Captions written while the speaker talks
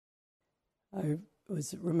I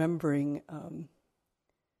was remembering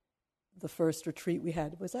the first retreat we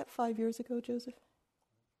had. Was that 5 years ago, Joseph?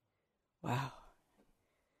 Wow.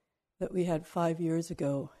 That we had 5 years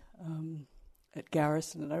ago at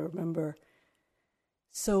Garrison, and I remember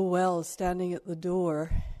so well standing at the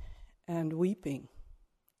door and weeping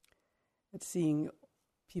at seeing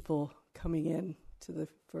people coming in to the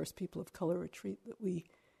first People of Color retreat that we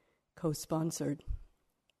co-sponsored.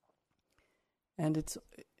 And it's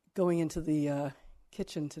going into the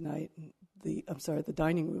kitchen tonight, the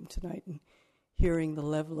dining room tonight, and hearing the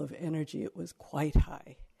level of energy. It was quite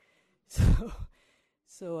high.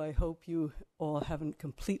 So I hope you all haven't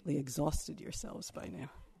completely exhausted yourselves by now.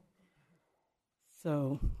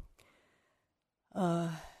 So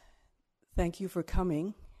thank you for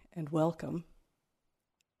coming and welcome.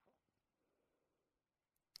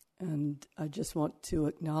 And I just want to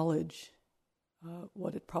acknowledge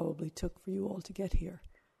what it probably took for you all to get here.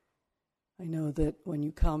 I know that when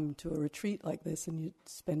you come to a retreat like this and you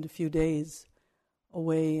spend a few days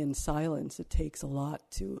away in silence, it takes a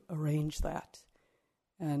lot to arrange that.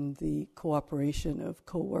 And the cooperation of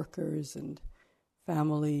co-workers and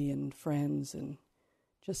family and friends and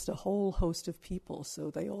just a whole host of people.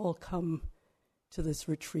 So they all come to this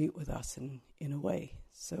retreat with us in a way.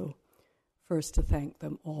 So first to thank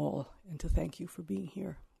them all and to thank you for being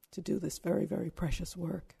here to do this very, very precious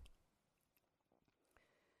work.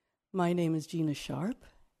 My name is Gina Sharp,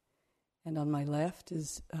 and on my left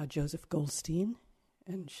is Joseph Goldstein,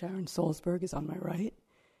 and Sharon Salzberg is on my right.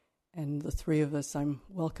 And the three of us, I'm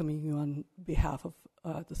welcoming you on behalf of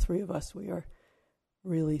the three of us. We are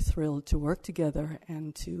really thrilled to work together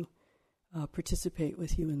and to participate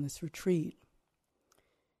with you in this retreat.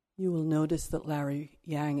 You will notice that Larry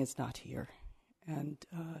Yang is not here, and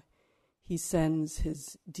he sends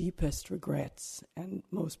his deepest regrets and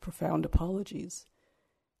most profound apologies.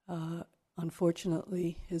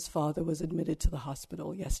 Unfortunately, his father was admitted to the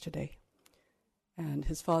hospital yesterday, and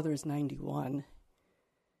his father is 91.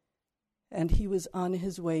 And he was on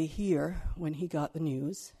his way here when he got the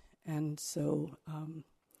news, and so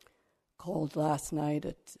called last night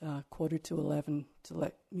at 11:15 to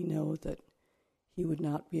let me know that he would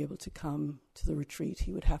not be able to come to the retreat.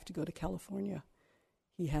 He would have to go to California.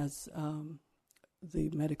 He has the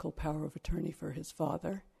medical power of attorney for his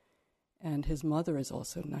father, and his mother is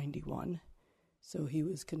also 91, so he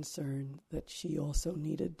was concerned that she also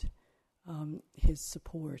needed his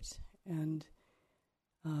support. And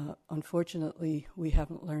unfortunately, we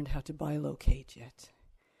haven't learned how to bilocate yet,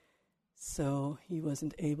 so he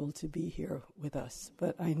wasn't able to be here with us.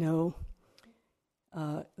 But I know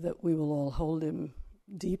that we will all hold him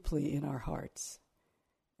deeply in our hearts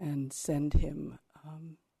and send him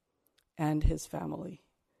and his family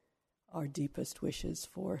our deepest wishes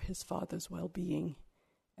for his father's well-being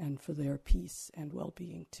and for their peace and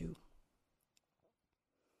well-being too.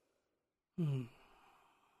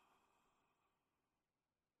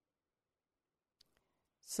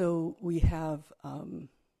 So we have the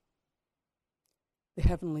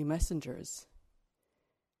heavenly messengers.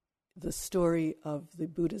 The story of the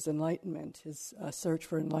Buddha's enlightenment, his search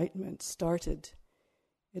for enlightenment, started,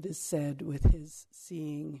 it is said, with his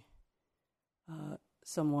seeing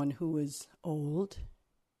someone who was old,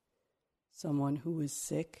 someone who was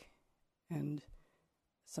sick, and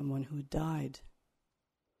someone who died.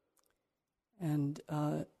 And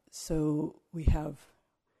so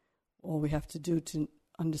all we have to do to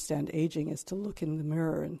understand aging is to look in the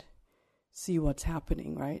mirror and see what's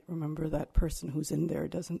happening, right? Remember, that person who's in there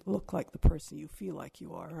doesn't look like the person you feel like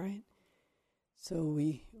you are, right? So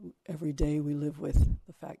every day we live with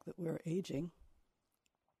the fact that we're aging,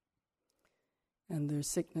 and there's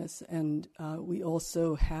sickness. And we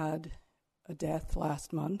also had a death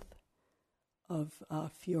last month of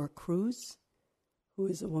Fior Cruz, who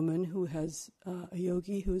is a woman who has a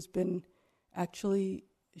yogi who's been, actually,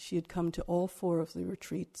 she had come to all 4 of the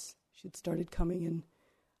retreats. She had started coming in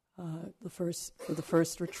for the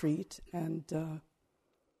first retreat, and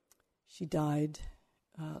she died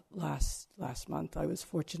last month. I was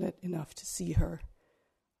fortunate enough to see her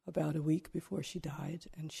about a week before she died,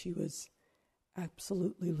 and she was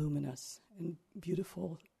absolutely luminous and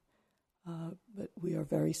beautiful. But we are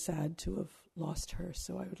very sad to have lost her,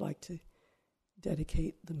 so I would like to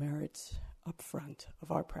dedicate the merits up front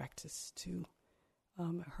of our practice to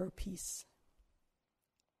her peace.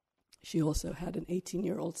 She also had an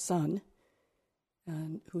 18-year-old son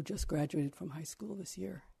who just graduated from high school this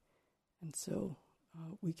year. And so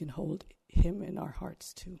we can hold him in our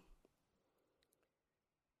hearts too.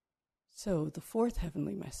 So the 4th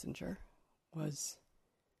heavenly messenger was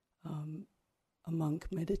a monk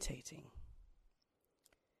meditating.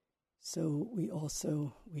 So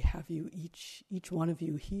we have you, each one of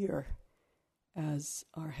you here as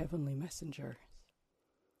our heavenly messenger.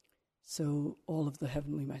 So all of the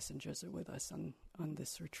heavenly messengers are with us on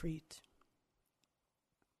this retreat.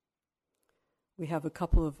 We have a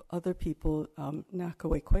couple of other people,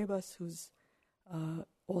 Nakawe Cuevas, who's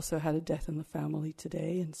also had a death in the family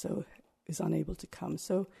today, and so is unable to come.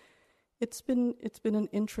 So it's been an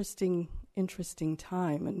interesting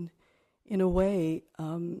time, and in a way,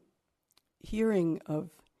 hearing of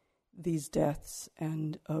these deaths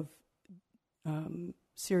and of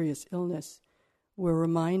serious illness, we're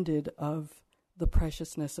reminded of the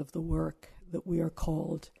preciousness of the work that we are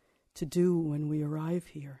called to do when we arrive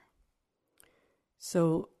here.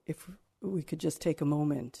 So if we could just take a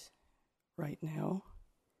moment right now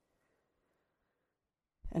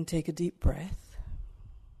and take a deep breath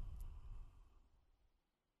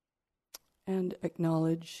and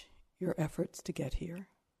acknowledge your efforts to get here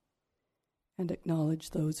and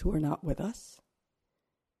acknowledge those who are not with us.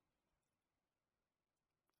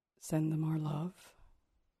 Send them our love.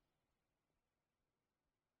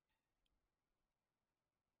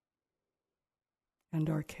 And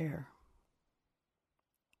our care.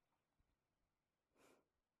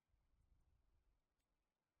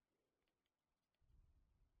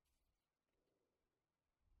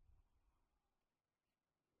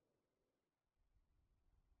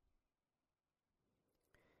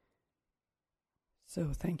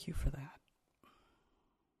 So thank you for that.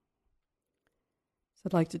 So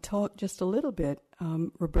I'd like to talk just a little bit.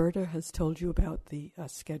 Roberta has told you about the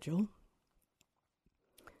schedule,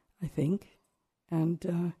 I think, and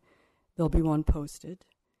there'll be one posted.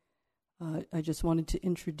 I just wanted to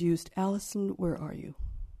introduce Allison. Where are you?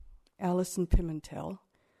 Allison Pimentel,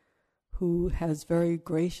 who has very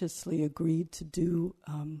graciously agreed to do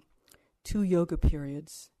 2 yoga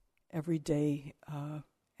periods every day,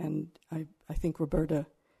 and I think Roberta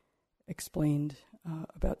explained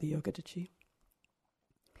about the yoga, did she?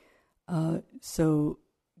 So,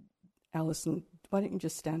 Allison, why don't you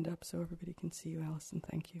just stand up so everybody can see you, Allison?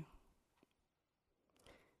 Thank you.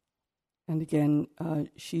 And again,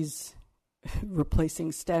 she's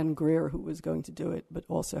replacing Stan Greer, who was going to do it, but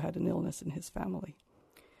also had an illness in his family.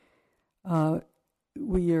 We'll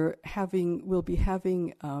be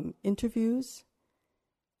having interviews,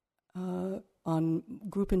 on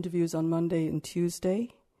group interviews on Monday and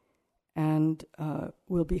Tuesday, and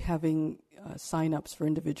we'll be having sign-ups for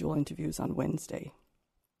individual interviews on Wednesday.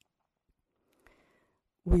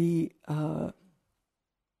 We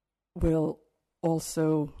will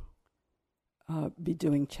also be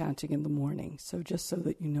doing chanting in the morning, so just so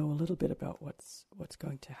that you know a little bit about what's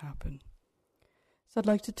going to happen. So I'd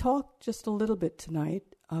like to talk just a little bit tonight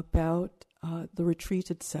about the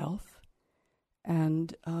retreat itself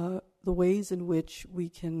and the ways in which we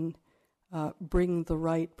can bring the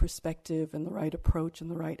right perspective and the right approach and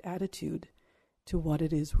the right attitude to what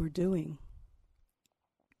it is we're doing.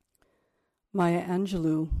 Maya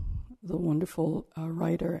Angelou, the wonderful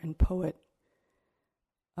writer and poet,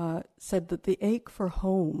 said that the ache for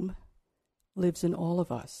home lives in all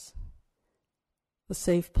of us, the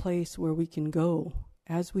safe place where we can go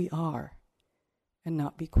as we are and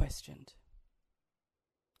not be questioned.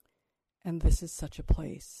 And this is such a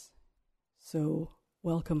place. So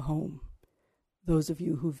welcome home, those of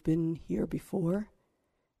you who've been here before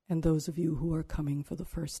and those of you who are coming for the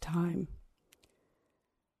first time.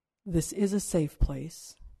 This is a safe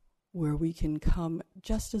place where we can come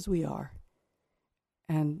just as we are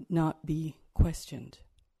and not be questioned.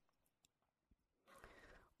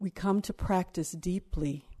 We come to practice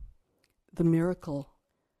deeply the miracle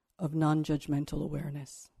of non-judgmental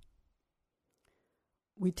awareness.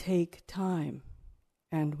 We take time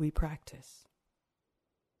and we practice.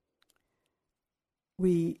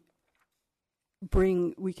 We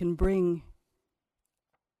can bring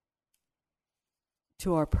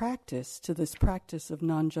to our practice, to this practice of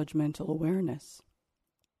non-judgmental awareness,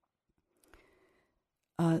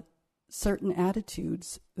 certain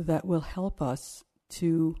attitudes that will help us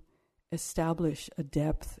to establish a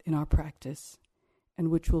depth in our practice and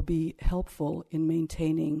which will be helpful in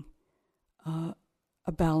maintaining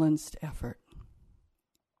a balanced effort.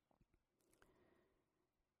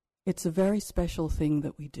 It's a very special thing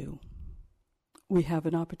that we do. We have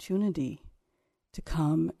an opportunity to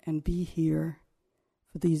come and be here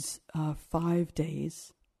for these 5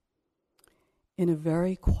 days in a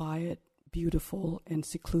very quiet, beautiful, and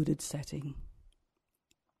secluded setting.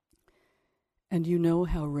 And you know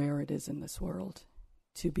how rare it is in this world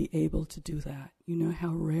to be able to do that. You know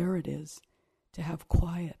how rare it is to have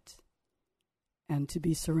quiet and to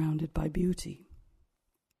be surrounded by beauty.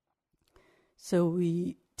 So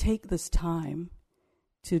we take this time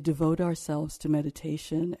to devote ourselves to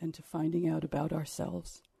meditation and to finding out about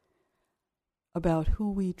ourselves, about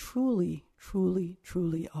who we truly, truly,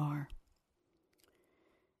 truly are.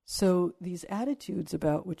 So these attitudes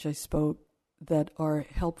about which I spoke that are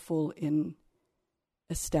helpful in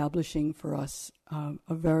establishing for us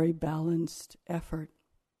a very balanced effort.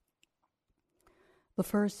 The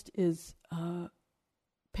first is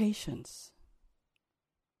patience.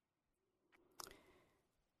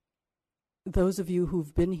 Those of you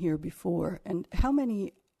who've been here before, and how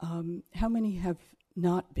many have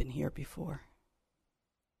not been here before?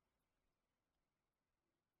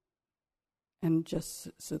 And just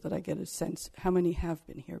so that I get a sense, how many have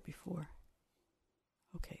been here before?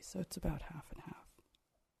 Okay, so it's about half and half.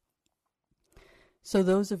 So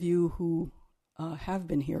those of you who have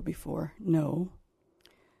been here before know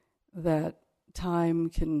that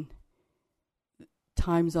times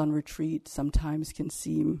on retreat sometimes can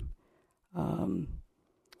seem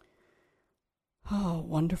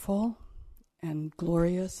wonderful and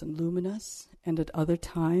glorious and luminous, and at other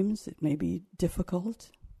times it may be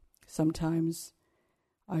difficult. Sometimes,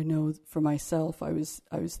 I know for myself, I was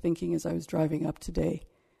thinking as I was driving up today,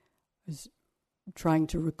 I was trying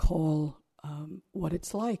to recall what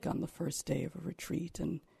it's like on the first day of a retreat,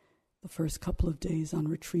 and the first couple of days on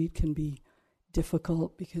retreat can be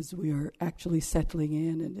difficult because we are actually settling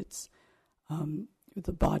in, and it's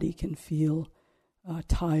the body can feel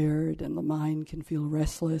tired, and the mind can feel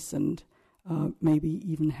restless, and maybe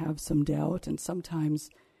even have some doubt, and sometimes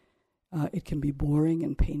it can be boring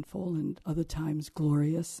and painful, and other times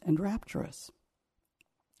glorious and rapturous.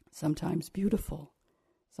 Sometimes beautiful,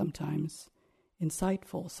 sometimes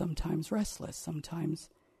insightful, sometimes restless, sometimes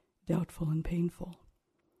doubtful and painful.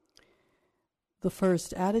 The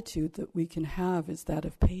first attitude that we can have is that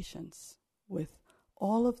of patience with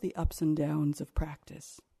all of the ups and downs of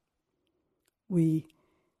practice. When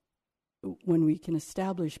we can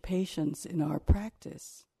establish patience in our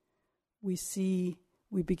practice, we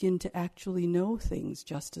begin to actually know things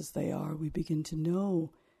just as they are. We begin to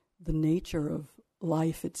know the nature of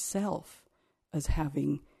life itself as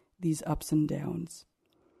having these ups and downs.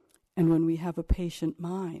 And when we have a patient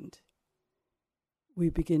mind, we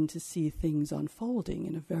begin to see things unfolding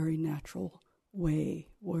in a very natural way,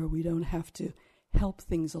 where we don't have to help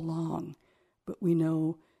things along, but we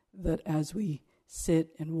know that as we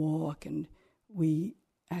sit and walk and we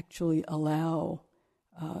actually allow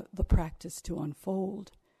the practice to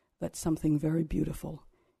unfold, that something very beautiful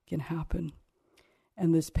can happen.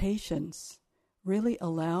 And this patience really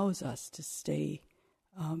allows us to stay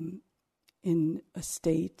in a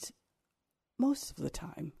state, most of the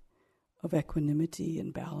time, of equanimity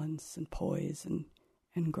and balance and poise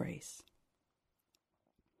and grace.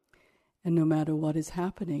 And no matter what is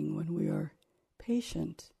happening, when we are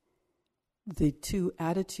patient, the two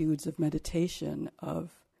attitudes of meditation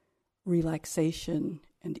of relaxation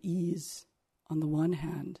and ease on the one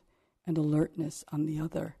hand and alertness on the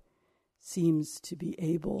other seems to be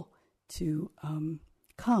able to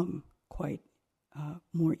come quite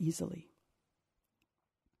more easily.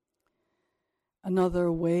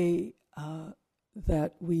 Another way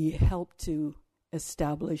that we help to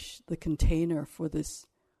establish the container for this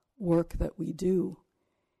work that we do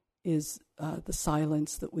is the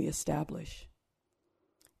silence that we establish.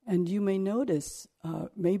 And you may notice,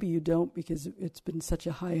 maybe you don't because it's been such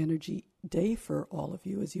a high energy day for all of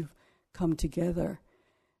you as you've come together,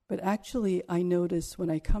 but actually I notice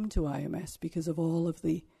when I come to IMS, because of all of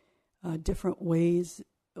the different ways,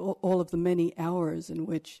 all of the many hours in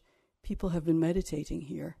which people have been meditating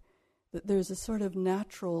here, that there's a sort of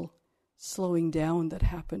natural slowing down that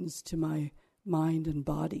happens to my mind and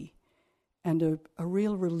body, and a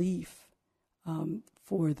real relief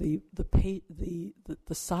for the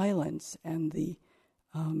silence and the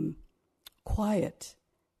quiet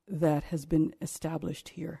that has been established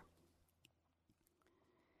here.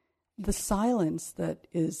 The silence that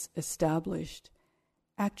is established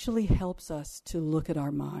actually helps us to look at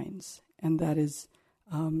our minds, and that is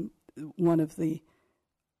one of the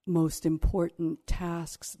most important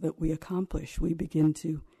tasks that we accomplish. We begin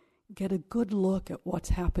to get a good look at what's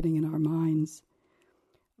happening in our minds,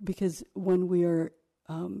 because when we're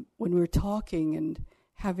talking and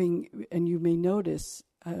having, and you may notice,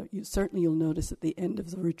 you'll notice at the end of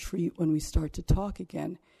the retreat when we start to talk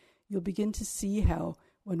again, you'll begin to see how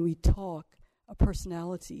when we talk, a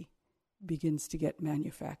personality begins to get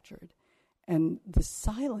manufactured, and the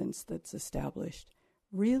silence that's established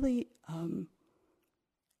really,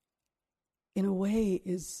 in a way,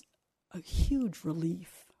 is a huge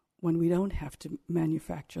relief when we don't have to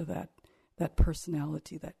manufacture that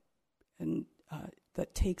personality and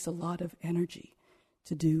that takes a lot of energy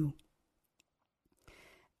to do.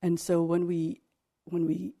 And so when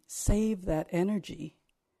we save that energy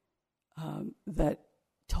that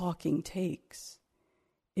talking takes,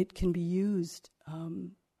 it can be used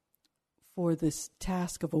for this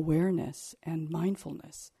task of awareness and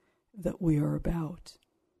mindfulness that we are about.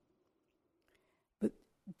 But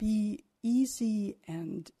be easy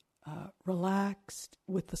and relaxed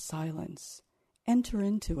with the silence. Enter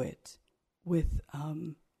into it with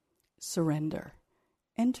surrender.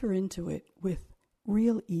 Enter into it with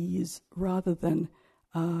real ease rather than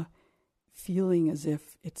feeling as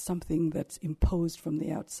if it's something that's imposed from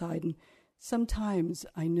the outside. And sometimes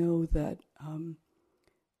I know that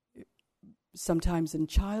sometimes in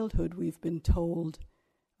childhood we've been told,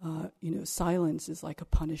 silence is like a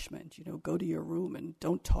punishment. Go to your room and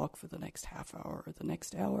don't talk for the next half hour or the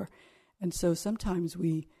next hour. And so sometimes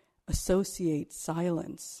we associate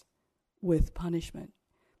silence with punishment.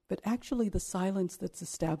 But actually the silence that's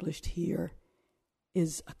established here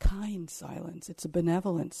is a kind silence. It's a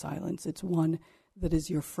benevolent silence. It's one that is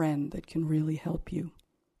your friend that can really help you.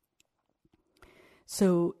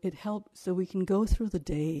 So it helps. So we can go through the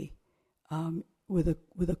day with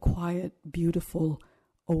a quiet, beautiful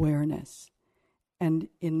awareness, and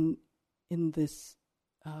in this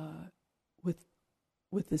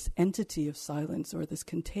with this entity of silence or this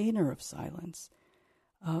container of silence,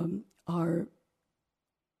 our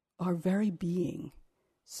very being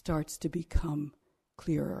starts to become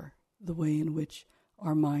clearer. The way in which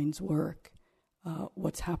our minds work,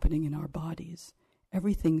 what's happening in our bodies,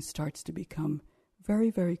 everything starts to become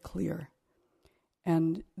very, very clear.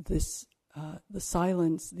 And this, the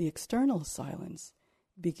silence, the external silence,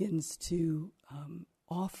 begins to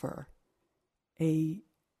offer a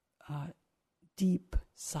deep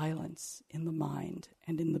silence in the mind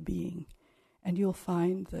and in the being. And you'll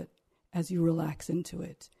find that as you relax into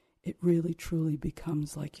it, it really, truly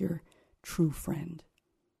becomes like your true friend.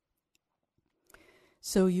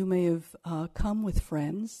 So you may have come with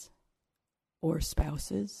friends or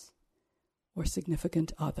spouses or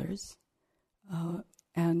significant others,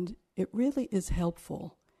 and it really is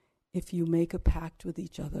helpful if you make a pact with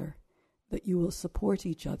each other that you will support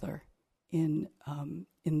each other in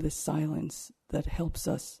this silence that helps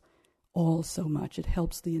us all so much. It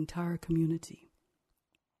helps the entire community.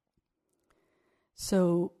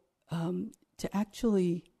 So to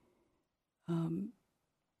actually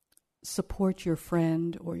support your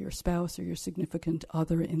friend or your spouse or your significant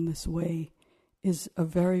other in this way is a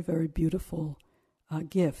very, very beautiful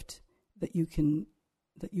gift that you can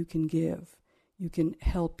give. You can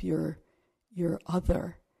help your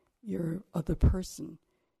other person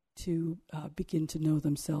to begin to know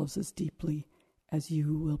themselves as deeply as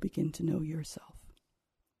you will begin to know yourself.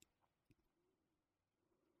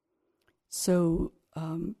 So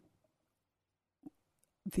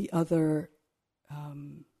the other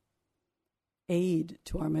aid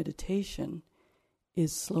to our meditation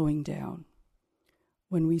is slowing down.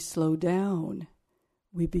 When we slow down,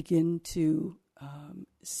 we begin to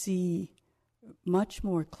see much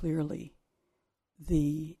more clearly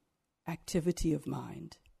the activity of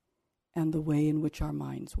mind and the way in which our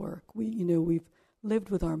minds work. We've lived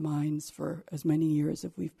with our minds for as many years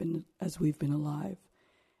as we've been alive,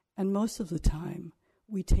 and most of the time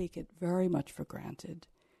we take it very much for granted,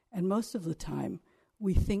 and most of the time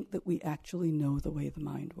we think that we actually know the way the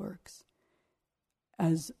mind works.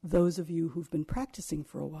 As those of you who've been practicing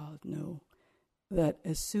for a while know, that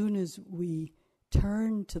as soon as we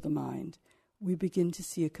turn to the mind, we begin to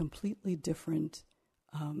see a completely different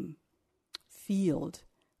field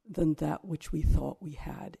than that which we thought we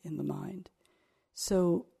had in the mind.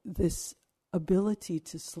 So this ability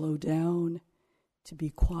to slow down, to be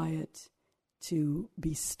quiet, to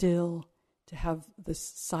be still, to have this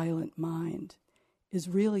silent mind is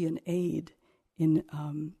really an aid in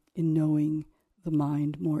knowing the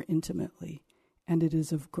mind more intimately, and it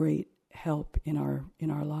is of great help in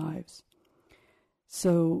our lives.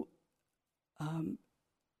 So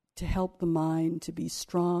to help the mind to be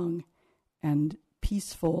strong and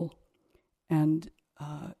peaceful, and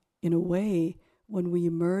in a way, when we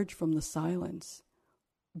emerge from the silence,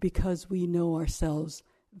 because we know ourselves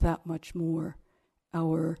that much more,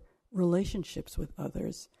 our relationships with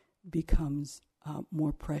others becomes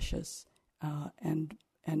more precious and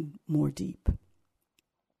more deep.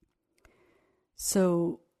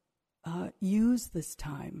 So use this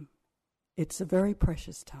time. It's a very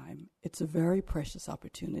precious time. It's a very precious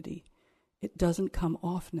opportunity. It doesn't come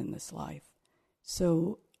often in this life.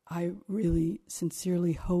 So I really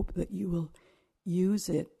sincerely hope that you will use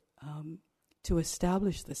it to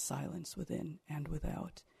establish this silence within and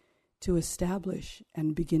without, to establish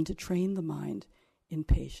and begin to train the mind in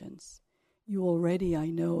patience. You already, I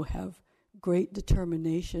know, have great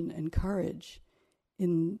determination and courage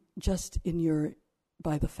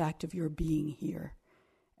by the fact of your being here.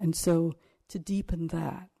 And so to deepen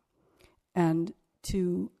that and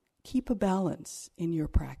to keep a balance in your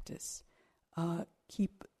practice,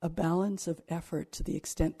 keep a balance of effort to the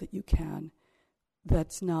extent that you can,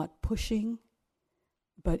 that's not pushing,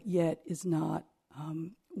 but yet is not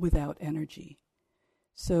without energy.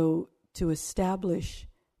 So to establish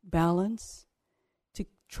balance, to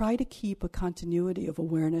try to keep a continuity of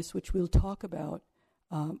awareness, which we'll talk about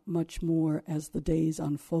much more as the days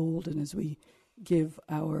unfold and as we give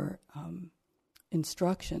our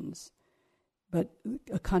instructions, but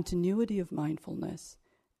a continuity of mindfulness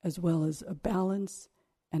as well as a balance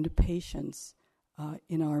and a patience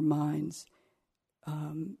in our minds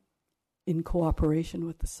in cooperation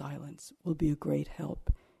with the silence will be a great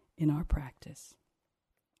help in our practice.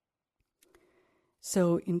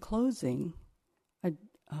 So in closing,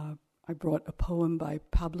 I brought a poem by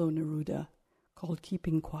Pablo Neruda called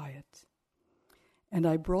Keeping Quiet. And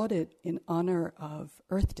I brought it in honor of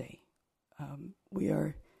Earth Day. We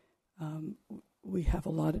have a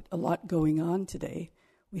lot going on today.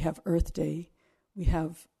 We have Earth Day. We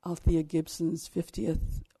have Althea Gibson's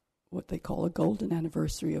 50th, what they call a golden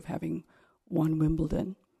anniversary of having won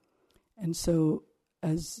Wimbledon. And so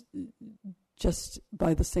as just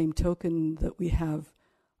by the same token that we have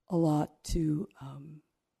a lot to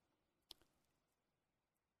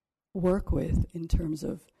work with in terms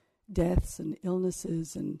of deaths and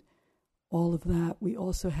illnesses and all of that, we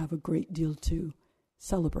also have a great deal to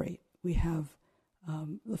celebrate. We have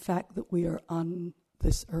the fact that we are on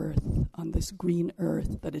this earth, on this green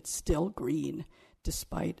earth, that it's still green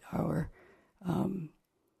despite our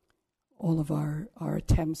all of our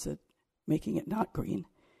attempts at making it not green.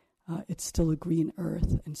 It's still a green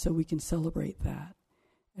earth, and so we can celebrate that.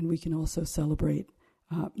 And we can also celebrate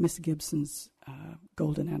Miss Gibson's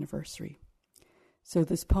golden anniversary. So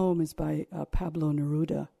this poem is by Pablo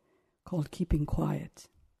Neruda called Keeping Quiet.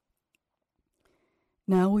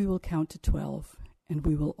 Now we will count to 12, and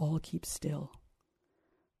we will all keep still.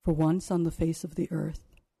 For once on the face of the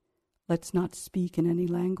earth, let's not speak in any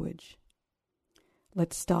language.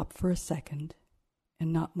 Let's stop for a second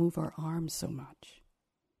and not move our arms so much.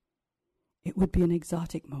 It would be an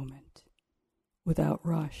exotic moment, without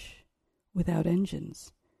rush, without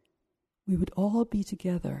engines. We would all be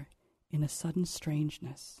together in a sudden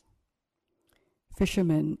strangeness.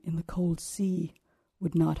 Fishermen in the cold sea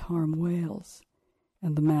would not harm whales,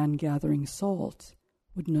 and the man gathering salt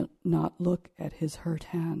would not look at his hurt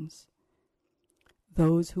hands.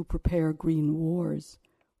 Those who prepare green wars,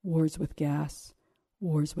 wars with gas,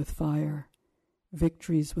 wars with fire,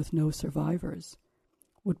 victories with no survivors,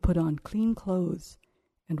 would put on clean clothes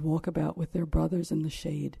and walk about with their brothers in the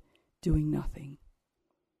shade, doing nothing.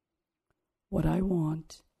 What I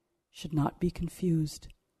want should not be confused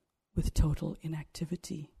with total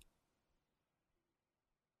inactivity.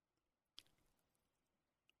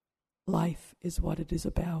 Life is what it is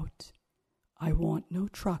about. I want no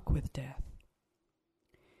truck with death.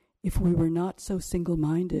 If we were not so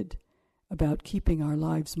single-minded about keeping our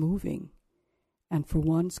lives moving, and for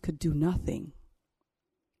once could do nothing,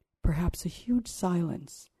 perhaps a huge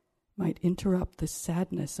silence might interrupt the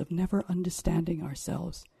sadness of never understanding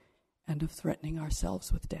ourselves and of threatening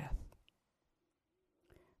ourselves with death.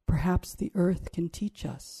 Perhaps the earth can teach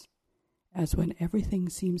us, as when everything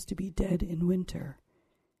seems to be dead in winter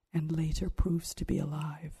and later proves to be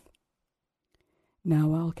alive.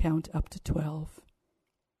 Now I'll count up to 12,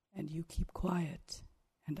 and you keep quiet,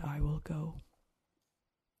 and I will go.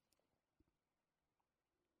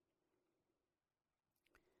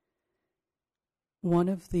 One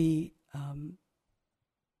of the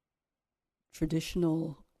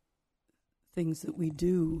traditional things that we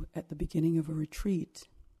do at the beginning of a retreat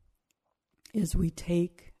is we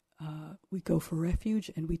go for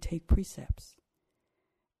refuge and we take precepts.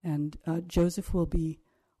 And Joseph will be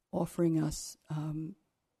offering us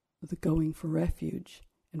the going for refuge,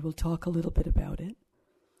 and we'll talk a little bit about it.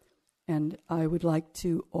 And I would like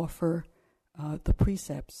to offer the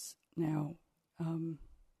precepts now.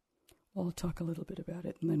 I'll talk a little bit about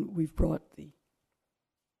it, and then we've brought the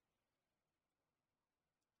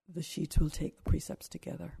sheets. We'll take the precepts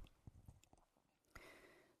together.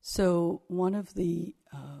 So one of the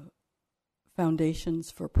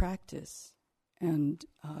foundations for practice, and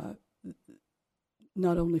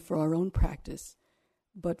not only for our own practice,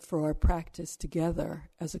 but for our practice together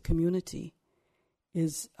as a community,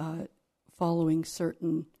 is following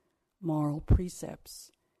certain moral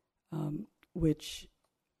precepts, which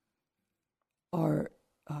are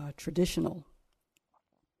traditional.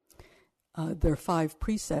 There are 5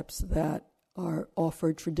 precepts that are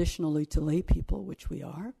offered traditionally to lay people, which we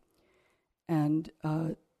are, and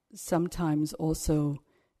sometimes also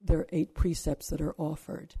there are 8 precepts that are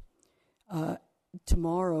offered.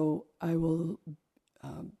 Tomorrow I will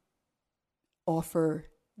offer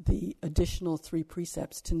the additional 3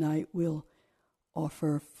 precepts. Tonight we'll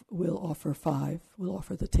offer 5. We'll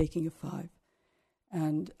offer the taking of 5,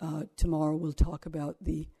 and tomorrow we'll talk about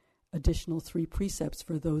the additional 3 precepts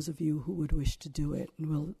for those of you who would wish to do it, and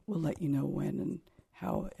we'll let you know when and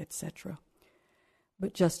how, etc.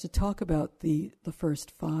 But just to talk about the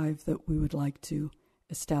first 5 that we would like to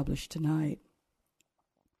establish tonight.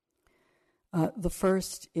 The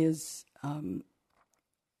first is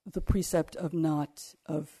the precept of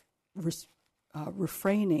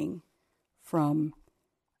refraining from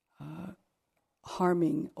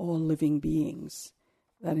harming all living beings.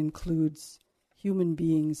 That includes human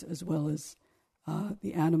beings as well as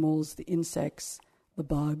the animals, the insects, the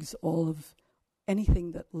bugs, all of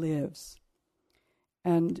anything that lives.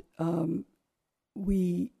 And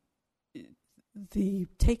the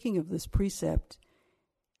taking of this precept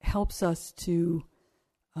helps us to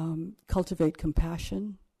cultivate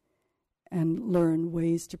compassion and learn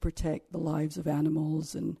ways to protect the lives of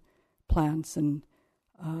animals and plants and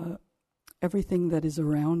everything that is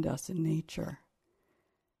around us in nature.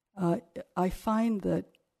 I find that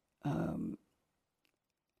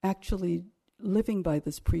actually living by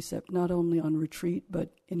this precept, not only on retreat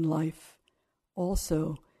but in life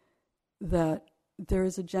also, that there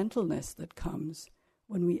is a gentleness that comes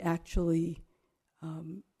when we actually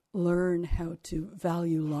learn how to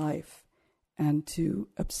value life and to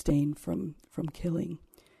abstain from killing.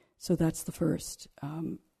 So that's the first,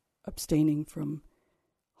 abstaining from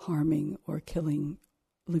harming or killing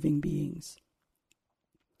living beings.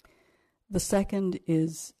 The second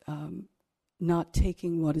is not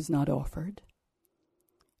taking what is not offered.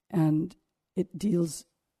 And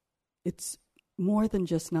it's more than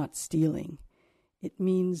just not stealing. It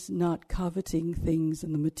means not coveting things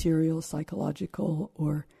in the material, psychological,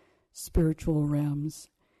 or spiritual realms.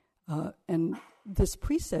 And this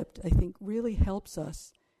precept, I think, really helps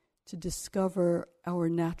us to discover our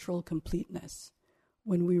natural completeness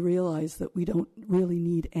when we realize that we don't really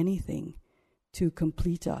need anything to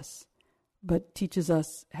complete us, but teaches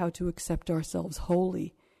us how to accept ourselves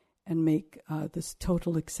wholly and make this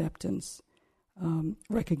total acceptance,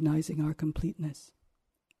 recognizing our completeness.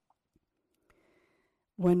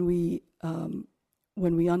 When we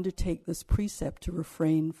undertake this precept to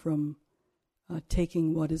refrain from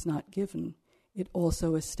taking what is not given, it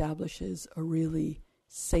also establishes a really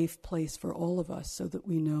safe place for all of us, so that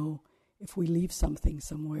we know if we leave something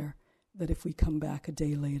somewhere, that if we come back a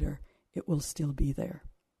day later, it will still be there.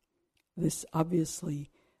 This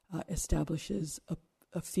obviously establishes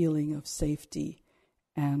a feeling of safety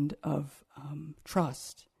and of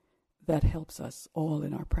trust that helps us all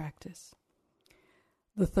in our practice.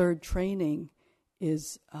 The third training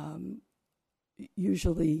is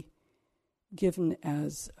usually given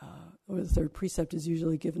as, or the third precept is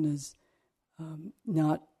usually given as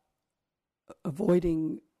not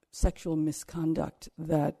avoiding sexual misconduct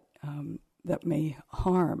that may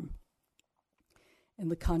harm. In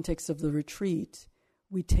the context of the retreat,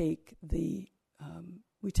 we take the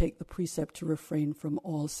precept to refrain from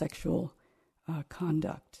all sexual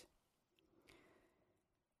conduct.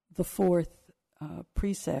 The fourth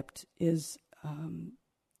precept is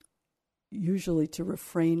usually to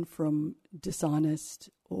refrain from dishonest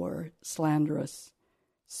or slanderous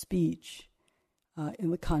speech.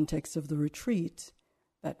 In the context of the retreat,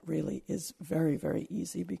 that really is very, very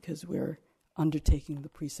easy because we're undertaking the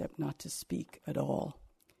precept not to speak at all.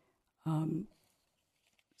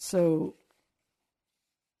 So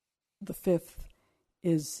the fifth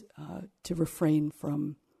is to refrain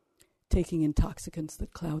from taking intoxicants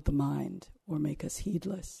that cloud the mind or make us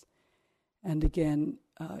heedless. And again,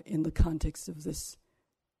 in the context of this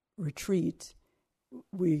retreat,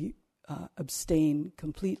 we abstain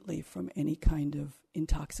completely from any kind of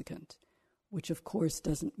intoxicant, which of course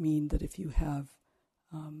doesn't mean that if you have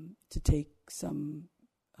to take some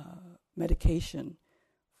medication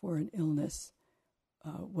for an illness,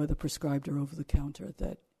 whether prescribed or over the counter,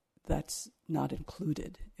 that's not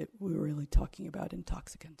included. We're really talking about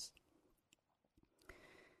intoxicants.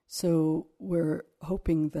 So we're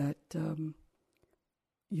hoping that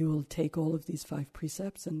you will take all of these 5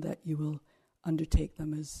 precepts and that you will undertake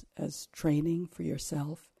them as training for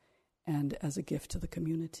yourself and as a gift to the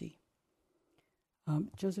community.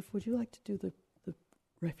 Joseph, would you like to do the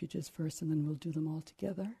refuges first, and then we'll do them all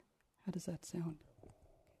together? How does that sound?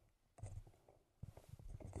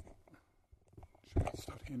 Should I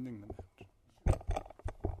start handing them out?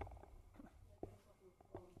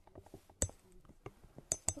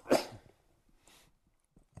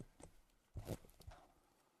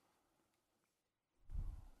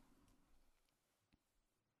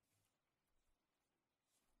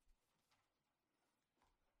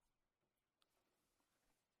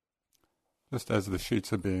 Just as the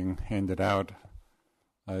sheets are being handed out,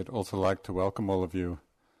 I'd also like to welcome all of you.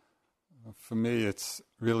 For me, it's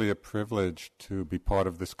really a privilege to be part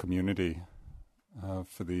of this community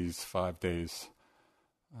for these 5 days.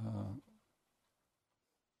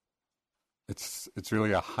 It's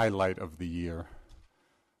really a highlight of the year.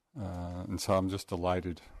 And so I'm just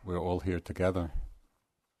delighted we're all here together.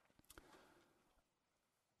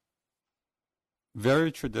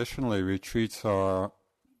 Very traditionally, retreats are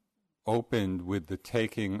opened with the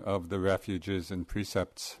taking of the refuges and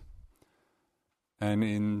precepts. And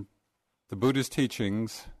in the Buddha's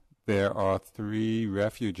teachings, there are 3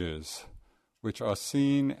 refuges, which are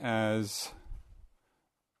seen as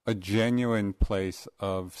a genuine place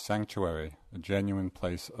of sanctuary, a genuine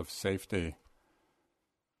place of safety.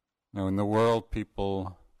 Now, in the world,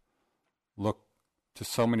 people look to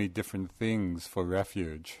so many different things for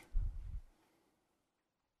refuge.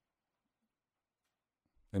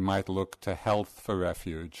 They might look to health for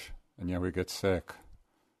refuge, and yet we get sick.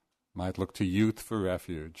 Might look to youth for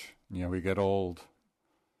refuge, and yet we get old.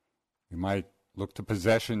 We might look to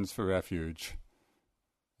possessions for refuge,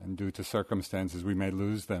 and due to circumstances we may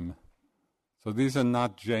lose them. So these are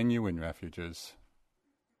not genuine refuges.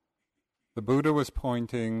 The Buddha was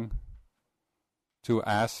pointing to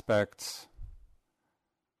aspects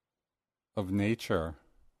of nature,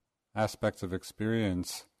 aspects of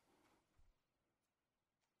experience,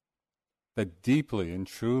 that deeply and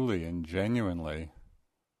truly and genuinely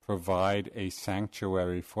provide a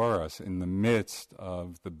sanctuary for us in the midst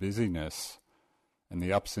of the busyness and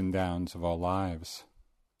the ups and downs of our lives.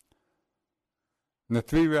 And the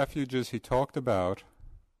 3 refuges he talked about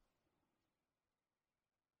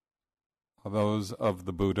are those of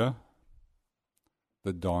the Buddha,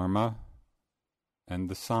 the Dharma, and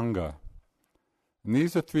the Sangha. And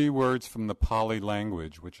these are 3 words from the Pali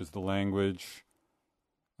language, which is the language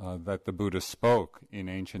that the Buddha spoke in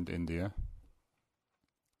ancient India.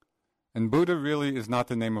 And Buddha really is not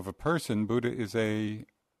the name of a person. Buddha is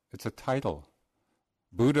it's a title.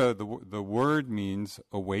 Buddha, the word means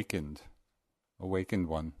awakened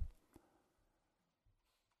one.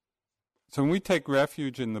 So when we take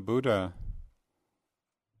refuge in the Buddha,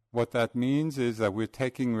 what that means is that we're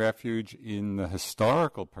taking refuge in the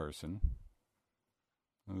historical person,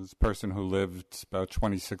 this person who lived about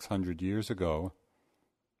 2,600 years ago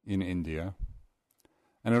in India.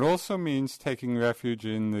 And it also means taking refuge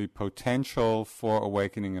in the potential for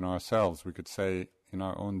awakening in ourselves, we could say in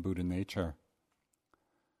our own Buddha nature.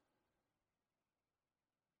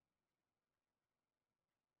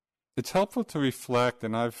 It's helpful to reflect,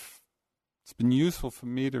 and it's been useful for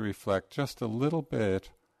me to reflect just a little bit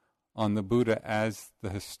on the Buddha as the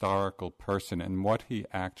historical person and what he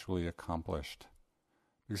actually accomplished.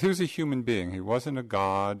 Because he was a human being. He wasn't a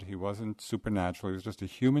god, he wasn't supernatural, he was just a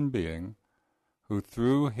human being who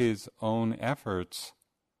through his own efforts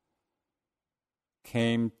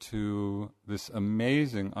came to this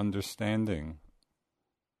amazing understanding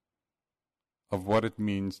of what it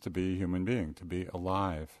means to be a human being, to be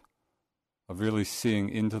alive, of really seeing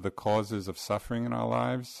into the causes of suffering in our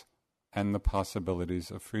lives and the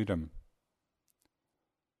possibilities of freedom.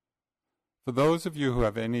 For those of you who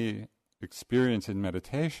have any experience in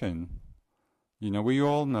meditation, we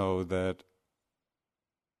all know that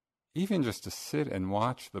even just to sit and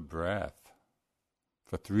watch the breath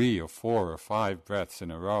for 3 or 4 or 5 breaths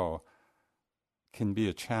in a row can be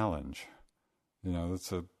a challenge.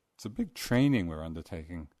 It's a big training we're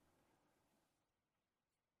undertaking.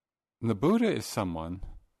 And the Buddha is someone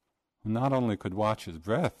who not only could watch his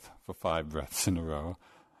breath for 5 breaths in a row,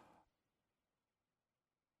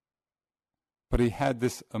 but he had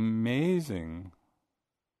this amazing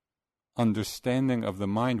understanding of the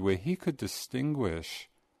mind where he could distinguish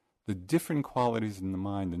the different qualities in the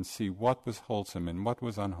mind and see what was wholesome and what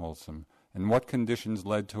was unwholesome, and what conditions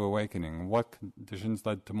led to awakening, and what conditions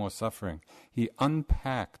led to more suffering. He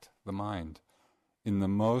unpacked the mind in the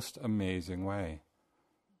most amazing way.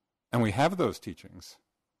 And we have those teachings,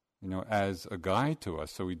 as a guide to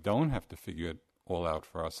us, so we don't have to figure it all out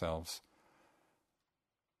for ourselves.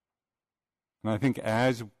 And I think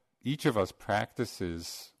as each of us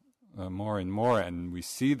practices more and more, and we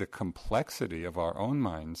see the complexity of our own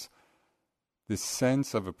minds, this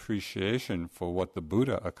sense of appreciation for what the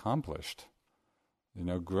Buddha accomplished,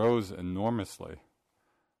 grows enormously.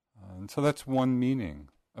 And so that's one meaning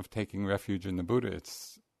of taking refuge in the Buddha.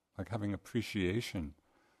 It's like having appreciation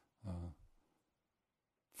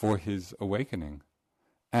for his awakening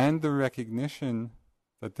and the recognition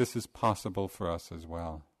that this is possible for us as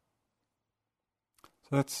well.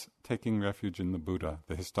 So that's taking refuge in the Buddha,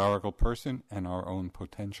 the historical person, and our own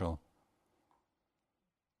potential.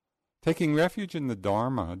 Taking refuge in the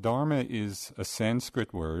Dharma. Dharma is a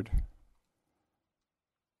Sanskrit word,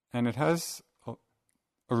 and it has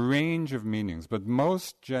a range of meanings, but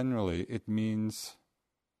most generally it means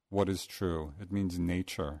what is true. It means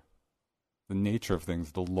nature, the nature of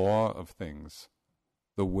things, the law of things,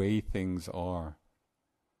 the way things are.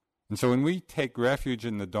 And so when we take refuge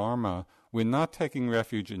in the Dharma, we're not taking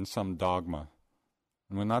refuge in some dogma,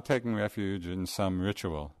 and we're not taking refuge in some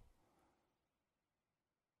ritual.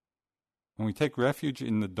 When we take refuge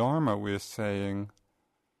in the Dharma, we're saying,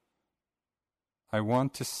 I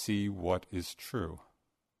want to see what is true.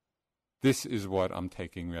 This is what I'm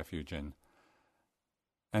taking refuge in.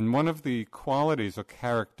 And one of the qualities or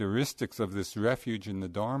characteristics of this refuge in the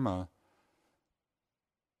Dharma,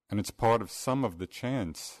 and it's part of some of the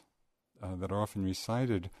chants that are often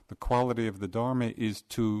recited, the quality of the Dharma is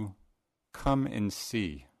to come and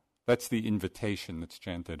see. That's the invitation that's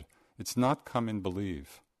chanted. It's not come and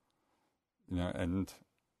believe. And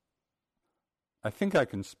I think I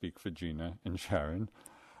can speak for Gina and Sharon.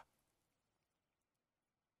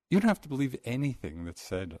 You don't have to believe anything that's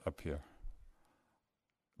said up here,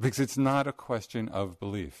 because it's not a question of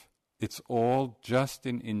belief. It's all just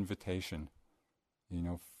an invitation.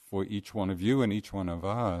 For each one of you and each one of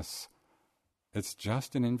us, it's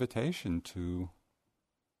just an invitation to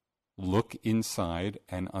look inside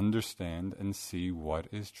and understand and see what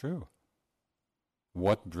is true.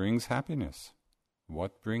 What brings happiness?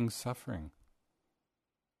 What brings suffering?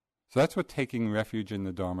 So that's what taking refuge in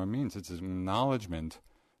the Dharma means. It's an acknowledgement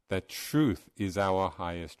that truth is our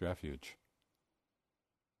highest refuge.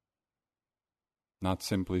 Not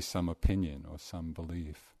simply some opinion or some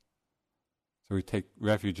belief. So we take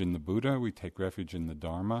refuge in the Buddha, we take refuge in the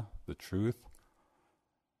Dharma, the truth.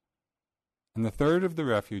 And the third of the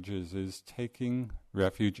refuges is taking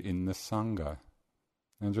refuge in the Sangha.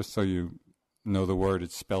 And just so you know the word,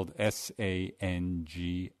 it's spelled Sangha.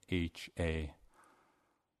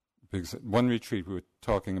 Because at one retreat we were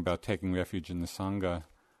talking about taking refuge in the Sangha,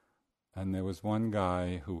 and there was one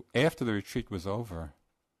guy who, after the retreat was over,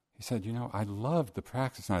 he said, I loved the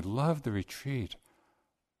practice and I loved the retreat.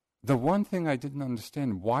 The one thing I didn't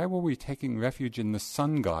understand, why were we taking refuge in the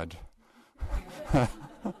sun god?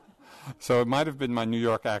 So it might have been my New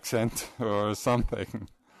York accent or something.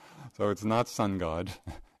 So it's not sun god,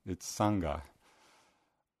 it's Sangha.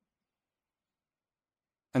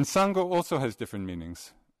 And Sangha also has different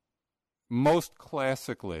meanings. Most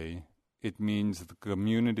classically, it means the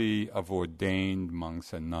community of ordained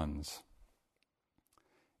monks and nuns.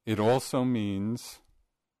 It also means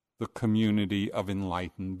the community of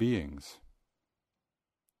enlightened beings.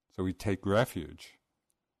 So we take refuge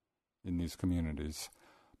in these communities.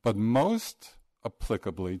 But most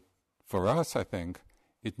applicably for us, I think,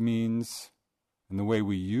 it means, and the way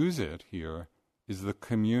we use it here, is the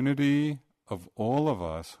community of all of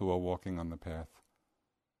us who are walking on the path.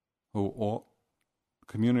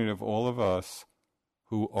 Community of all of us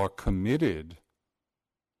who are committed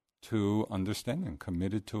to understanding,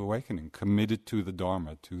 committed to awakening, committed to the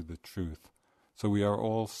Dharma, to the truth. So we are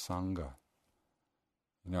all Sangha.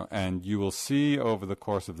 And you will see over the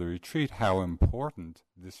course of the retreat how important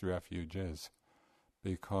this refuge is,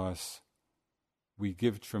 because we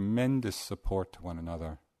give tremendous support to one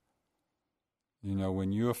another.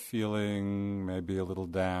 When you're feeling maybe a little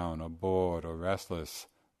down or bored or restless,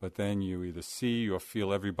 but then you either see or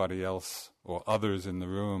feel everybody else or others in the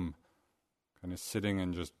room kind of sitting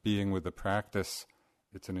and just being with the practice,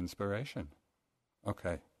 it's an inspiration.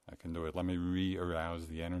 Okay, I can do it. Let me re-arouse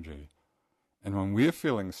the energy. And when we're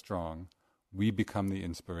feeling strong, we become the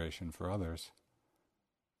inspiration for others.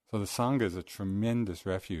 So the Sangha is a tremendous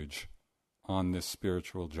refuge on this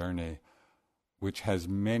spiritual journey, which has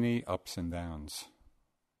many ups and downs.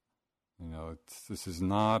 This is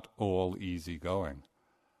not all easy going.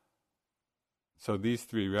 So these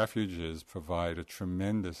three refuges provide a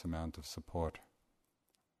tremendous amount of support.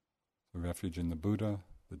 The refuge in the Buddha,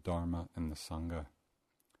 the Dharma, and the Sangha.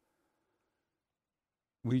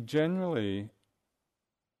 We generally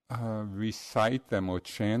recite them or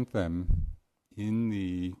chant them in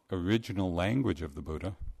the original language of the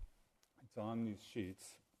Buddha. It's on these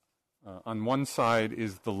sheets. On one side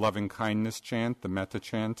is the loving kindness chant, the metta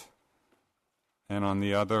chant, and on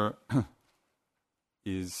the other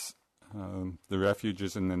is the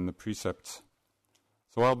refuges and then the precepts.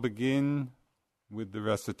 So I'll begin with the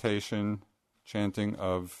recitation, chanting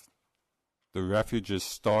of the refuges,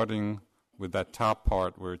 starting with that top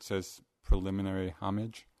part where it says preliminary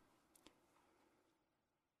homage.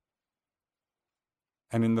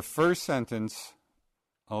 And in the first sentence,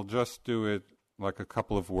 I'll just do it like a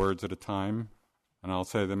couple of words at a time, and I'll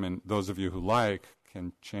say them, and those of you who like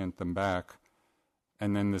can chant them back.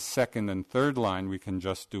 And then the second and third line we can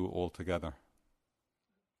just do all together.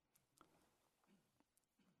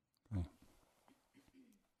 Okay.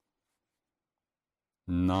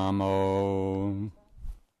 Namo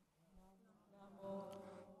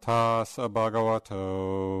Tassa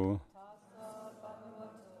Bhagavato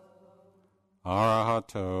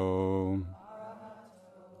Arahato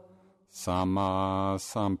Sama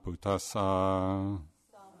Sambuddhassa.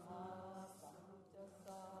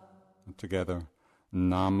 Together.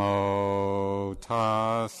 Namo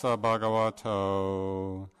Tassa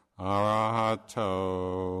Bhagavato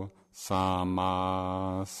Arahato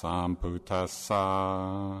Sama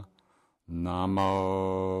Sambuddhassa.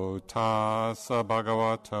 Namo Tassa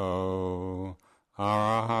Bhagavato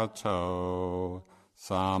Arahato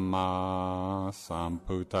Sama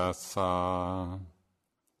Sambuddhassa.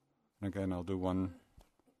 Again, I'll do one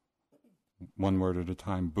word at a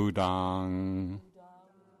time. Buddhang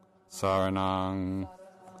Saranang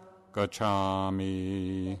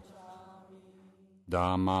Gacchami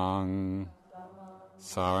Dhammang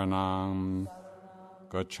Saranang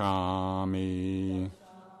Gacchami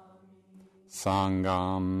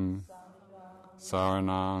Sangham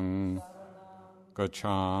Saranang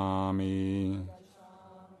Gacchami.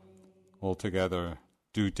 All together.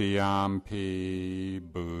 Dutiyampi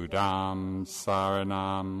Buddham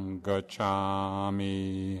Saranam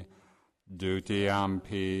Gacchami.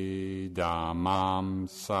 Dutiyampi Dhammam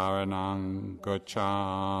Saranam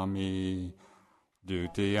Gacchami.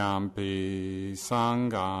 Dutiyampi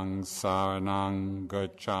Sangham Saranam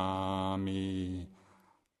Gacchami.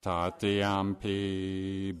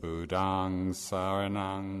 Tatiyampi Buddhang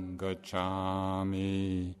Saranam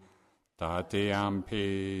Gacchami.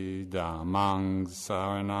 Tatiyampi Dhammang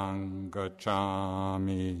Saranam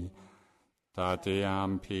Gacchami.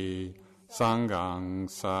 Tatiyampi Sanghang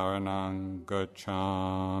Saranam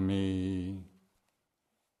Gacchami.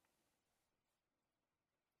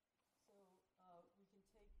 So we can take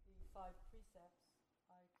the 5 precepts.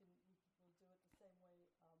 We'll do it the same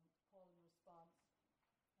way, call and response.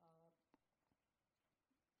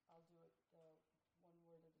 I'll do it one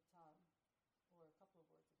word at a time, or a couple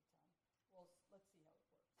of words at a time.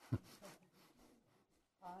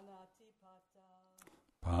 Well, let's see how it works.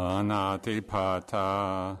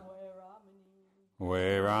 Panatipata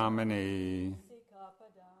Vairamani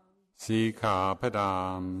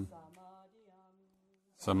Sikapadam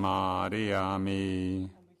Samadhiyami. And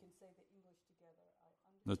we can say the English together.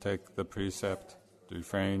 To take the precept to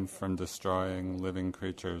refrain from destroying living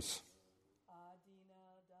creatures.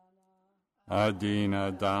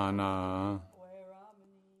 Adina Dana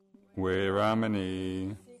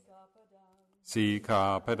Vairamani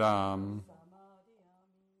Sikapadam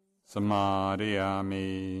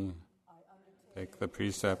Samadhiyami. Take the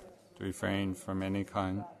precept to refrain from any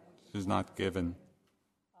kind which is not given.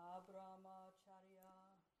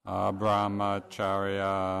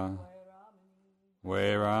 Abrahmacharya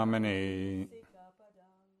Vairamani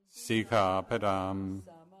Sikapadam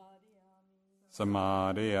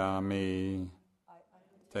Samadhiyami.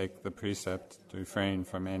 Take the precept to refrain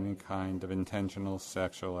from any kind of intentional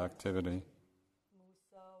sexual activity.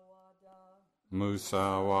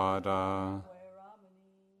 Musawada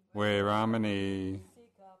Vairamani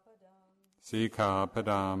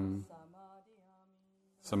Sikapadam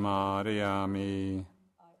Samadhiyami.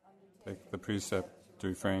 Take the precept to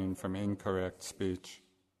refrain from incorrect speech.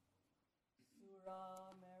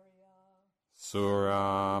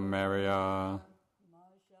 Sura Maria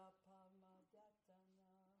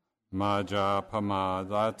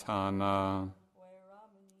Majapamadhatana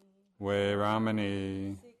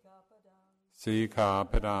Vairamani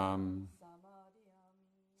Sikapadam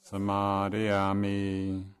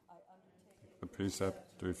Samadhiyami. The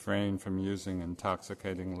precept to refrain from using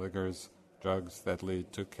intoxicating liquors, drugs that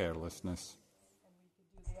lead to carelessness. And we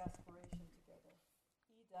could do the aspiration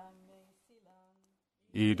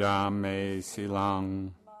together. Idam me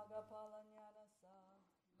silang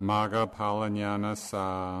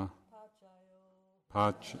Magapalanyanasa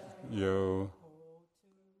Pachayo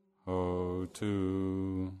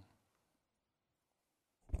Hotu.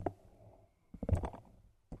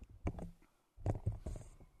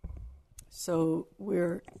 So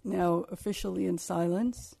we're now officially in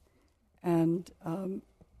silence, and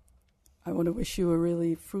I want to wish you a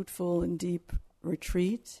really fruitful and deep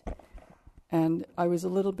retreat, and I was a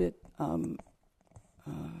little bit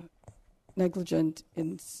negligent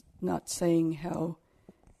in not saying how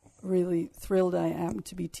really thrilled I am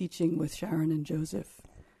to be teaching with Sharon and Joseph,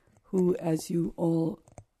 who, as you all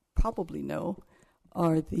probably know,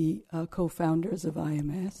 are the co-founders of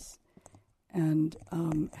IMS and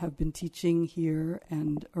have been teaching here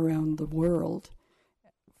and around the world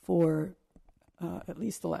for at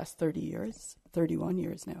least the last 31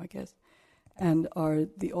 years now, I guess, and are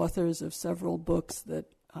the authors of several books that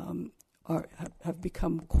have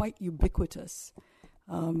become quite ubiquitous.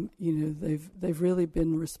 They've really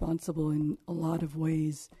been responsible in a lot of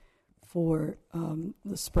ways for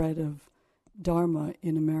the spread of Dharma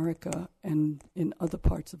in America and in other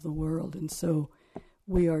parts of the world. And so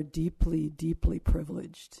we are deeply, deeply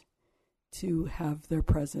privileged to have their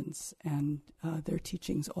presence and their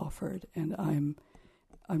teachings offered. And I'm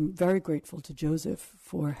very grateful to Joseph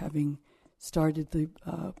for having started the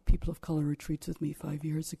People of Color retreats with me 5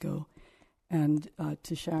 years ago, and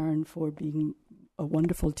to Sharon for being a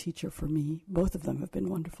wonderful teacher for me. Both of them have been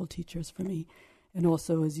wonderful teachers for me. And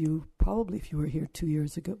also, as you probably, if you were here 2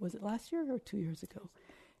 years ago, was it last year or 2 years ago?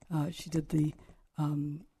 She did the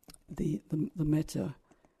metta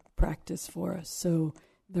practice for us. So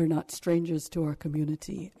they're not strangers to our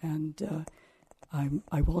community, and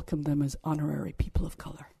I welcome them as honorary people of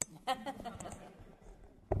color.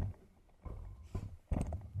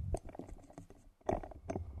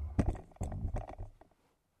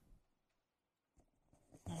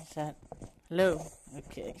 How's that? Hello.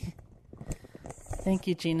 Okay. Thank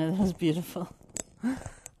you, Gina. That was beautiful.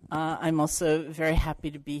 I'm also very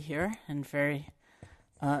happy to be here and very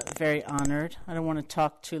honored. I don't want to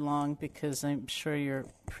talk too long because I'm sure you're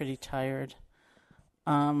pretty tired.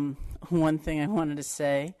 One thing I wanted to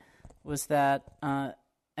say was that,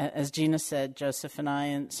 as Gina said, Joseph and I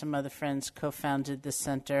and some other friends co-founded this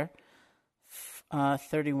center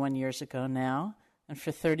 31 years ago now. And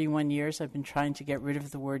for 31 years, I've been trying to get rid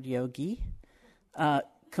of the word yogi,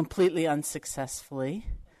 completely unsuccessfully.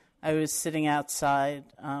 I was sitting outside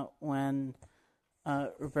when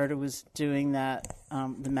Roberta was doing that,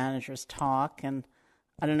 the manager's talk, and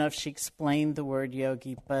I don't know if she explained the word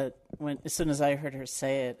yogi, but as soon as I heard her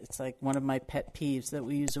say it, it's like one of my pet peeves that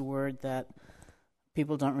we use a word that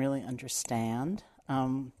people don't really understand.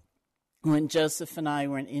 When Joseph and I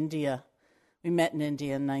were in India, we met in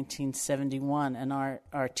India in 1971, and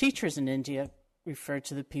our teachers in India referred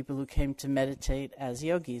to the people who came to meditate as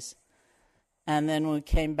yogis. And then when we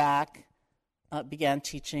came back, began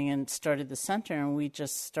teaching and started the center, and we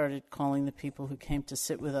just started calling the people who came to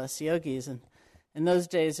sit with us yogis. And in those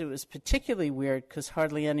days, it was particularly weird because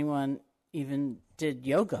hardly anyone even did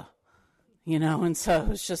yoga, and so it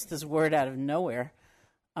was just this word out of nowhere.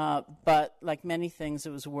 But like many things,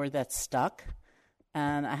 it was a word that stuck,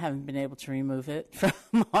 and I haven't been able to remove it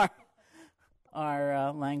from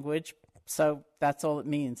our language. So that's all it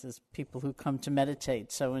means, is people who come to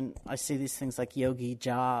meditate. So when I see these things like yogi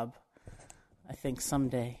job, I think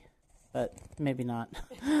someday, but maybe not.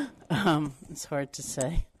 It's hard to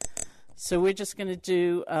say. So we're just going to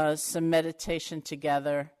do some meditation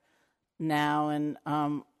together now. And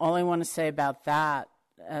all I want to say about that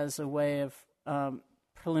as a way of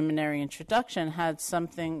preliminary introduction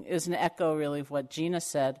is an echo really of what Gina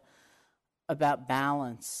said about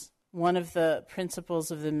balance. One of the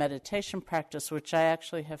principles of the meditation practice, which I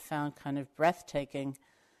actually have found kind of breathtaking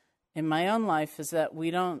in my own life, is that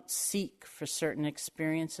we don't seek for certain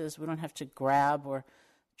experiences. We don't have to grab or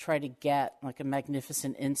try to get like a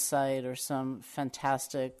magnificent insight or some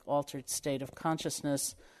fantastic altered state of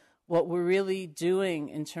consciousness. What we're really doing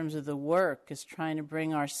in terms of the work is trying to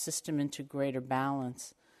bring our system into greater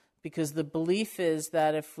balance, because the belief is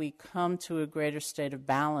that if we come to a greater state of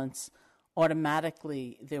balance,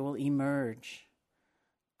 automatically there will emerge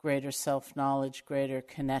greater self-knowledge, greater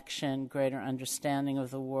connection, greater understanding of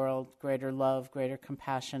the world, greater love, greater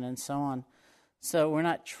compassion, and so on. So we're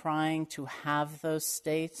not trying to have those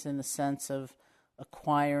states in the sense of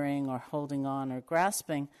acquiring or holding on or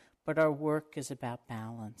grasping, but our work is about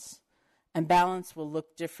balance. And balance will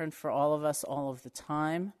look different for all of us all of the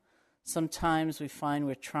time. Sometimes we find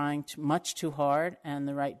we're trying much too hard, and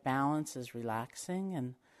the right balance is relaxing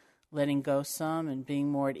and letting go some and being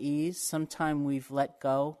more at ease. Sometimes we've let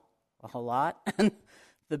go a whole lot, and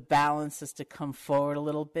the balance is to come forward a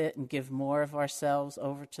little bit and give more of ourselves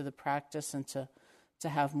over to the practice and to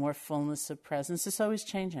have more fullness of presence. It's always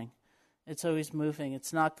changing. It's always moving.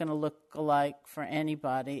 It's not going to look alike for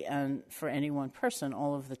anybody and for any one person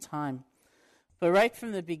all of the time. But right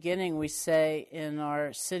from the beginning, we say in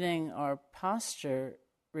our sitting, our posture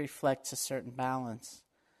reflects a certain balance.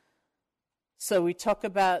 So we talk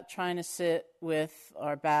about trying to sit with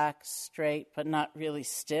our back straight but not really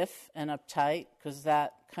stiff and uptight, because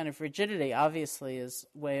that kind of rigidity obviously is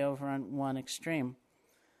way over on one extreme.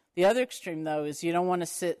 The other extreme, though, is you don't want to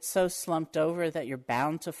sit so slumped over that you're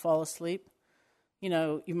bound to fall asleep. You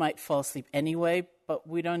know, you might fall asleep anyway, but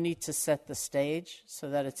we don't need to set the stage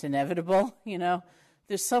so that it's inevitable, you know.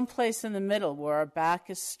 There's some place in the middle where our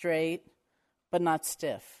back is straight but not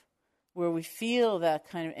stiff, where we feel that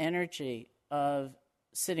kind of energy of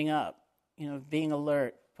sitting up, you know, being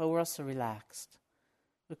alert, but we're also relaxed.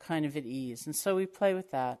 We're kind of at ease. And so we play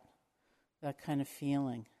with that kind of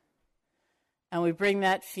feeling. And we bring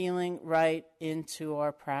that feeling right into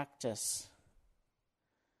our practice.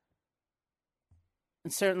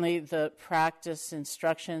 And certainly the practice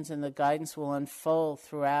instructions and the guidance will unfold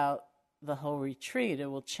throughout the whole retreat. It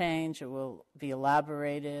will change. It will be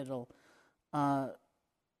elaborated. It'll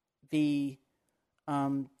be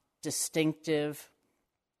distinctive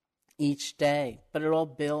each day. But it all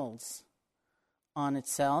builds on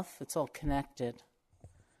itself. It's all connected.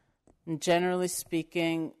 And generally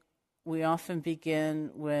speaking, we often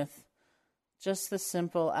begin with just the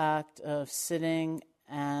simple act of sitting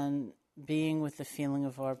and being with the feeling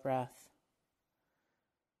of our breath.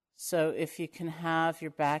 So if you can have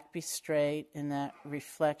your back be straight in that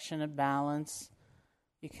reflection of balance,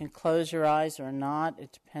 you can close your eyes or not.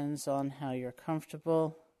 It depends on how you're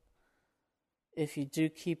comfortable. If you do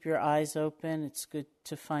keep your eyes open, it's good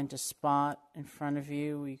to find a spot in front of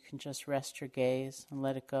you where you can just rest your gaze and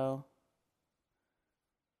let it go.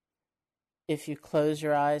 If you close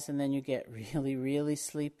your eyes and then you get really, really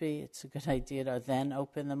sleepy, it's a good idea to then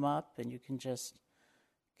open them up and you can just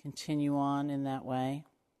continue on in that way.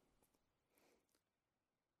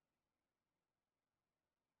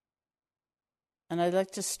 And I'd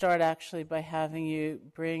like to start actually by having you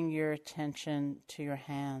bring your attention to your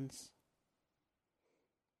hands.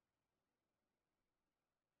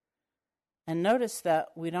 And notice that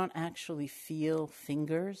we don't actually feel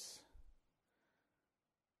fingers.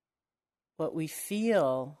 What we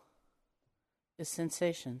feel is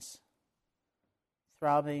sensations.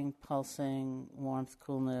 Throbbing, pulsing, warmth,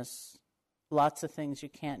 coolness, lots of things you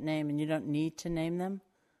can't name, and you don't need to name them,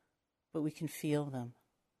 but we can feel them.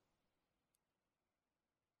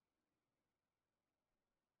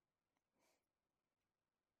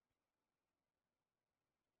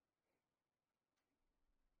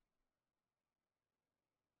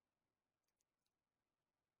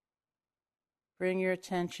 Bring your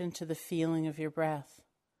attention to the feeling of your breath,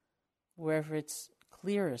 wherever it's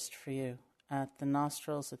clearest for you, at the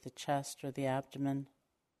nostrils, at the chest, or the abdomen.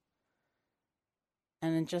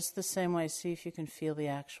 And in just the same way, see if you can feel the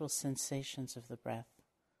actual sensations of the breath.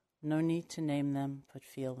 No need to name them, but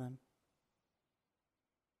feel them.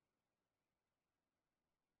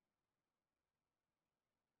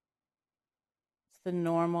 It's the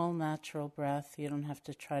normal, natural breath. You don't have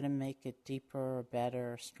to try to make it deeper or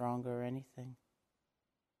better or stronger or anything.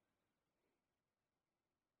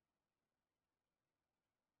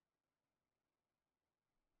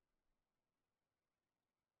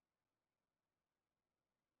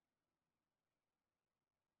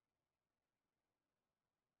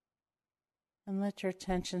 And let your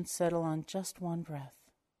attention settle on just one breath.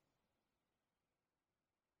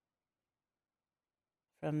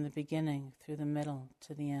 From the beginning, through the middle,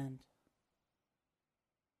 to the end.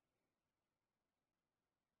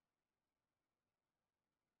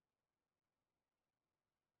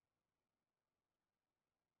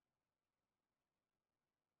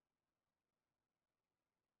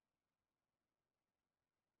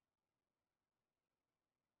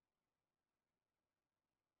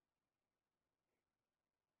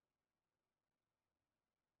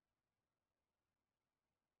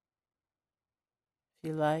 If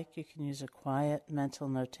you like, you can use a quiet mental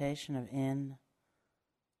notation of in,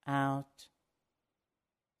 out,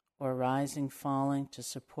 or rising, falling to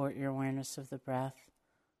support your awareness of the breath.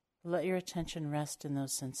 Let your attention rest in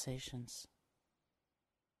those sensations.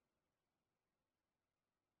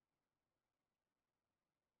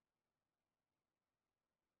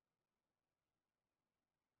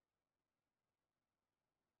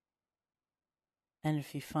 And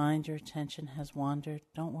if you find your attention has wandered,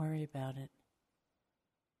 don't worry about it.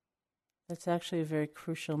 That's actually a very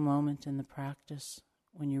crucial moment in the practice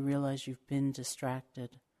when you realize you've been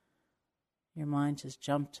distracted. Your mind has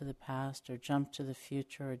jumped to the past or jumped to the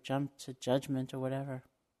future or jumped to judgment or whatever.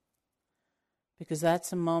 Because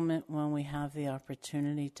that's a moment when we have the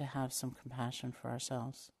opportunity to have some compassion for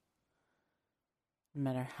ourselves. No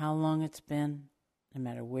matter how long it's been, no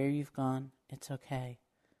matter where you've gone, it's okay.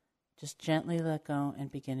 Just gently let go and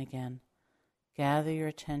begin again. gather your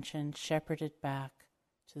attention, shepherd it back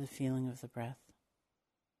to the feeling of the breath.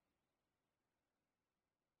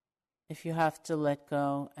 If you have to let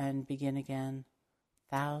go and begin again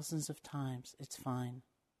thousands of times, it's fine.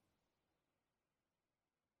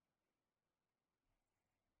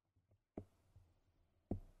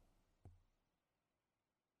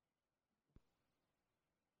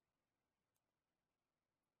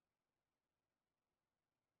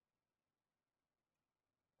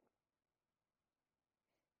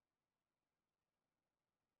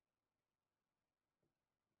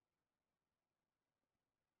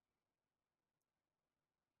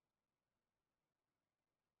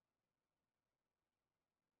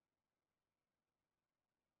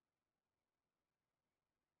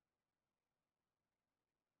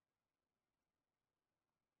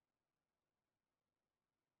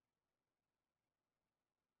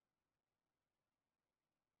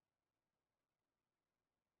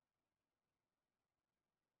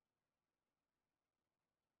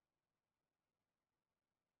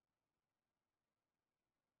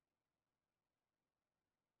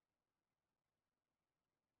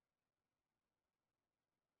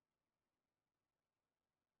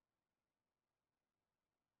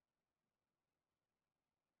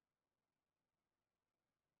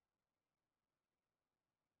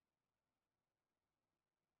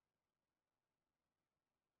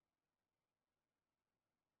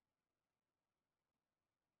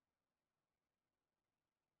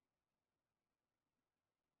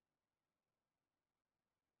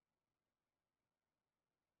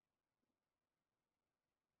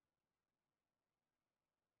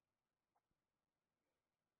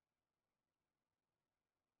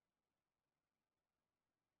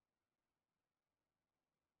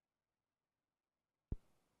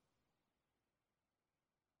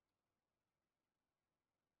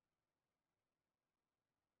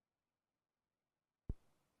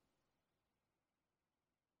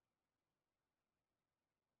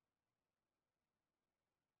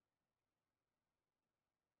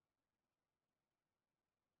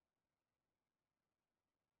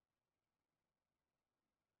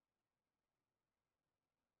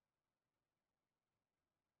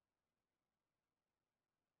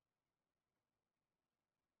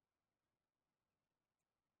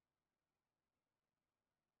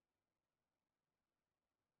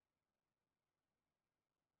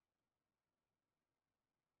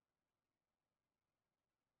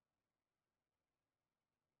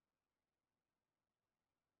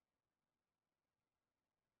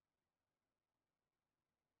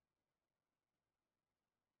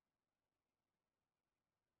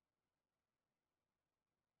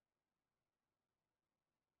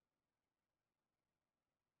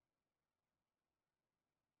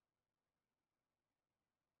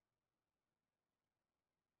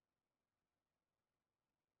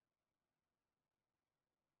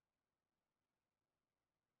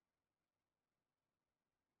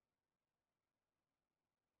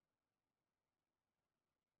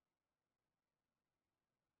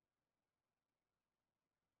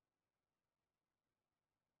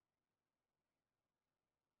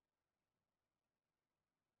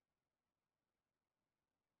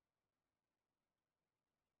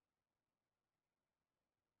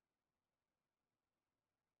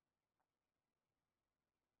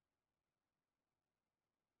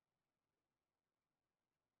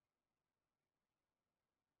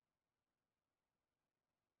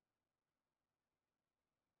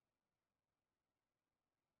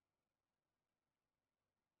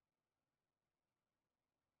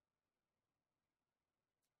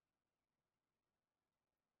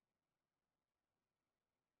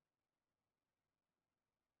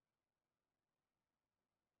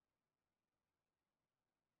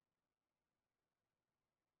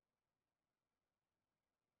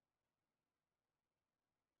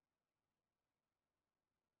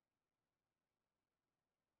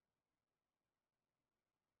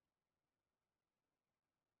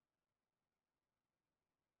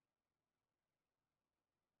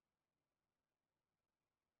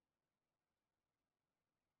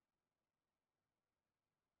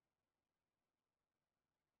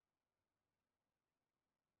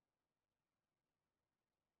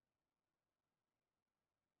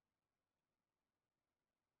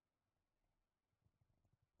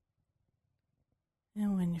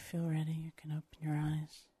 And when you feel ready, you can open your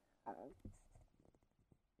eyes.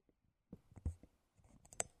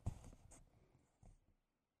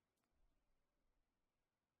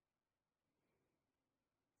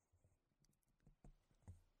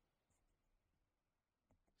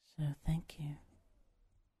 So thank you.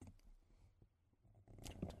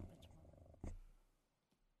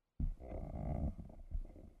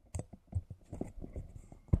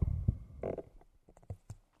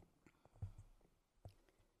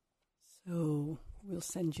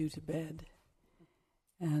 we'll send you to bed.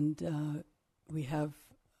 And we have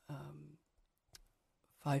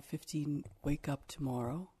 5:15 wake up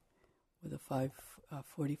tomorrow with a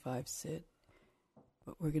 5:45 sit.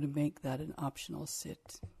 But we're going to make that an optional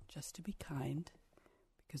sit just to be kind,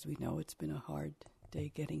 because we know it's been a hard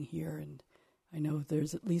day getting here, and I know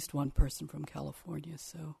there's at least one person from California,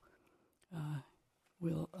 so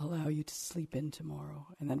we'll allow you to sleep in tomorrow,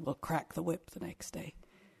 and then we'll crack the whip the next day.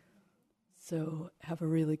 So have a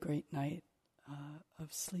really great night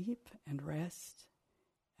of sleep and rest,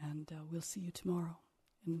 and we'll see you tomorrow.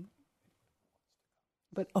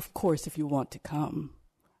 But of course, if you want to come,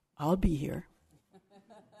 I'll be here.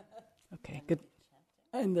 Okay, good.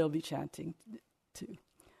 And they'll be chanting too.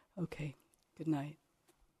 Okay, good night.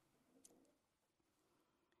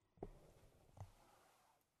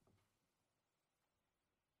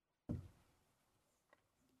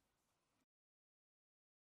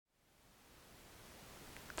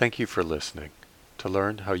 Thank you for listening. To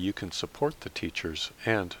learn how you can support the teachers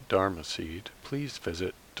and Dharma Seed, please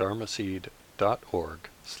visit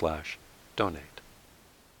dharmaseed.org/donate.